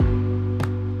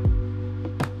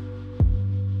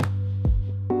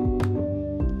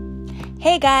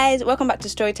Hey guys, welcome back to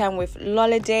Storytime with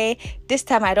Lolade. This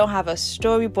time I don't have a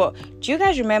story, but do you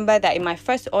guys remember that in my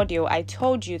first audio I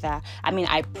told you that,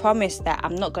 I promised that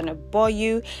I'm not gonna bore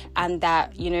you and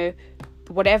that,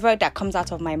 whatever that comes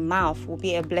out of my mouth will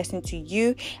be a blessing to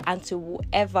you and to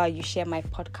whoever you share my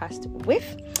podcast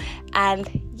with. And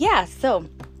yeah, so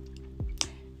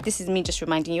this is me just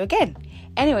reminding you again.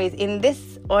 Anyways, in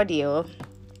this audio,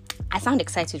 I sound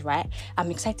excited, right? I'm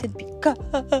excited because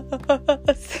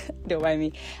don't mind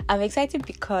me. I'm excited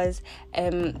because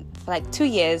for like 2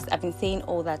 years I've been saying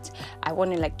all that I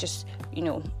want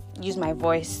to use my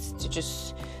voice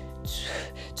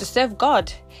to serve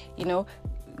God.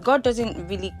 God doesn't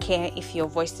really care if your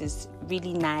voice is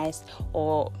really nice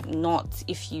or not,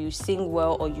 if you sing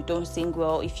well or you don't sing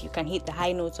well, if you can hit the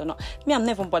high notes or not. I'm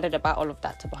never bothered about all of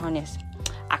that, to be honest.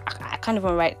 I can't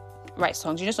even write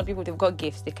songs. Some people, they've got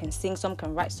gifts, they can sing, some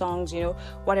can write songs,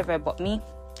 whatever. But me,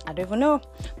 I don't even know.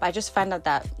 But I just find out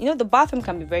that the bathroom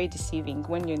can be very deceiving.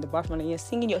 When you're in the bathroom and you're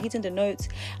singing, you're hitting the notes,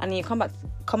 and then you come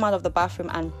out of the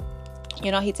bathroom and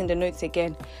you're not hitting the notes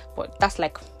again. But that's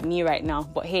like me right now.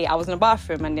 But hey, I was in the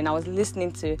bathroom and then I was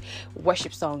listening to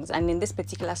worship songs, and in this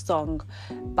particular song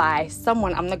by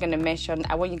someone I'm not going to mention,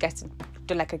 I want you guys to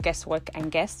do like a guesswork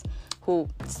and guess who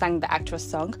sang the actual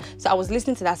song. So I was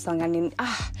listening to that song, and then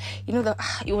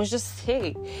it was just,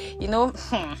 hey,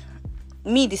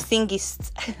 me, the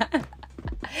singist.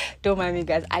 Don't mind me,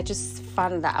 guys. I just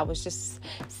found that I was just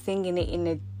singing it in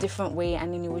a different way,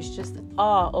 and then it was just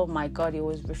oh my god, it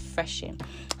was refreshing.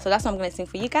 So that's what I'm gonna sing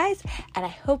for you guys, and I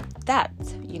hope that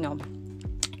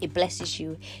it blesses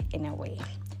you in a way.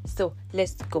 So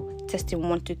let's go. Testing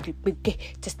 1, 2, 3.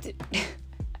 Test it.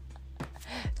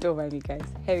 Don't mind me, guys.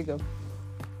 Here we go.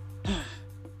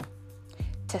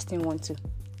 Testing 1, 2.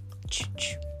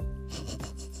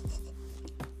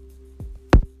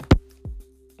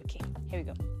 Okay, here we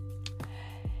go.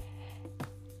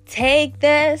 Take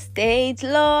the stage,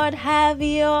 Lord, have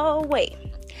your way.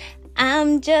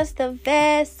 I'm just a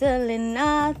vessel and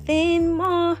nothing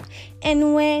more.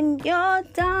 And when you're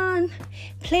done,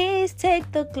 please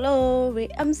take the glory.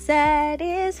 I'm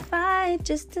satisfied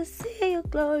just to see your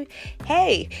glory.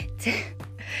 Hey,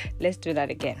 let's do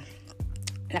that again.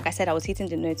 Like I said, I was hitting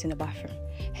the notes in the bathroom.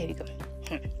 Here we go.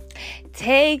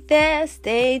 Take the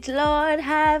stage, Lord,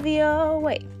 have your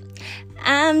way.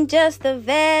 I'm just a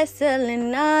vessel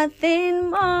and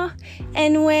nothing more.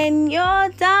 And when you're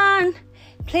done,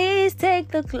 please take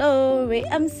the glory.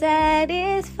 I'm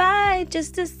satisfied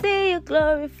just to see you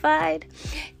glorified.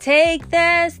 Take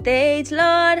the stage,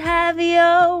 Lord, have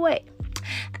your way.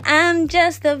 I'm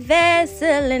just a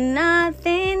vessel and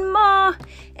nothing more.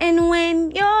 And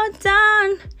when you're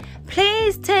done,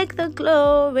 please take the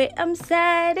glory. I'm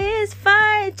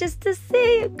satisfied just to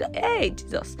see you go. Hey,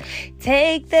 Jesus.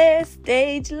 Take the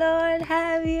stage, Lord,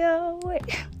 have your way.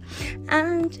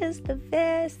 I'm just a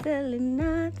vessel and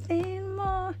nothing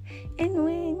more. And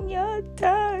when you're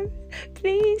done,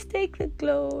 please take the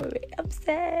glory. I'm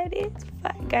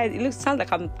satisfied. Guys, it sounds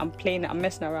like I'm playing, I'm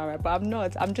messing around, right? But I'm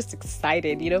not. I'm just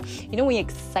excited, when you're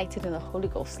excited in the Holy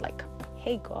Ghost, like,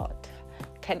 hey, God,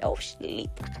 can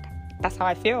sleep. That's how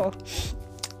I feel.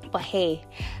 But hey,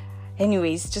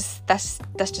 anyways, that's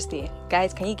just it.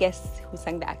 Guys, can you guess who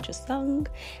sang the actual song?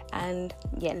 And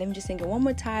yeah, let me just sing it one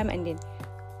more time and then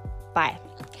bye.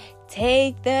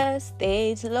 Take the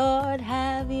stage, Lord,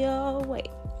 have your way.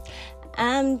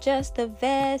 I'm just a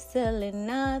vessel and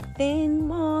nothing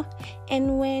more.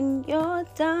 And when you're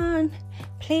done,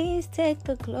 please take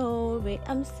the glory.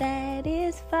 I'm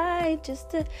satisfied just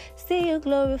to see you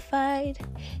glorified.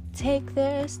 Take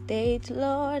the stage,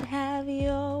 Lord, have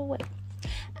your way.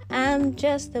 I'm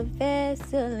just a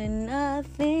vessel and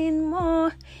nothing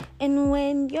more. And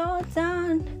when you're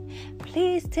done,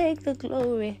 please take the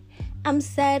glory. I'm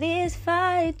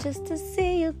satisfied just to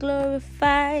see you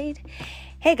glorified.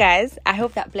 Hey guys, I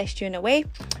hope that blessed you in a way.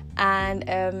 And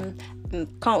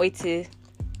can't wait to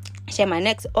share my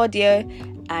next audio.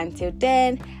 Until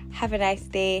then, have a nice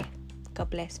day.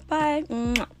 God bless. Bye.